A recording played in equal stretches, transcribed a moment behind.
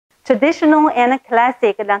traditional and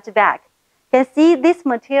classic lunch bag. You can see this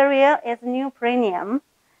material is neoprene,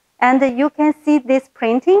 and you can see this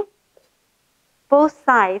printing, both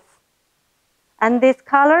sides. And this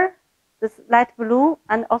color, this light blue,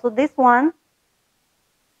 and also this one.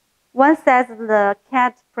 One says the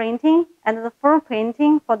cat printing and the fur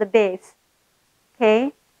printing for the base.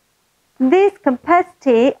 Okay. This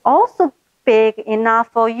capacity also big enough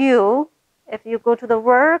for you. If you go to the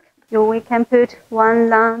work, we can put one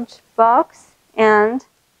lunch box, and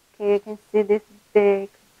okay, you can see this big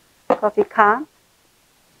coffee cup.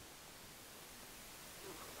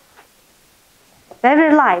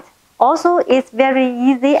 Very light. Also, it's very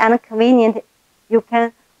easy and convenient. You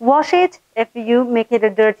can wash it if you make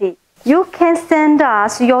it dirty. You can send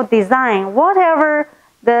us your design, whatever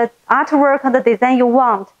the artwork or the design you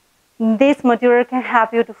want. This material can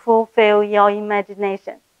help you to fulfill your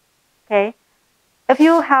imagination. Okay? If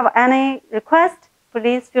you have any request,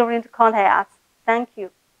 please feel free to contact us. Thank you.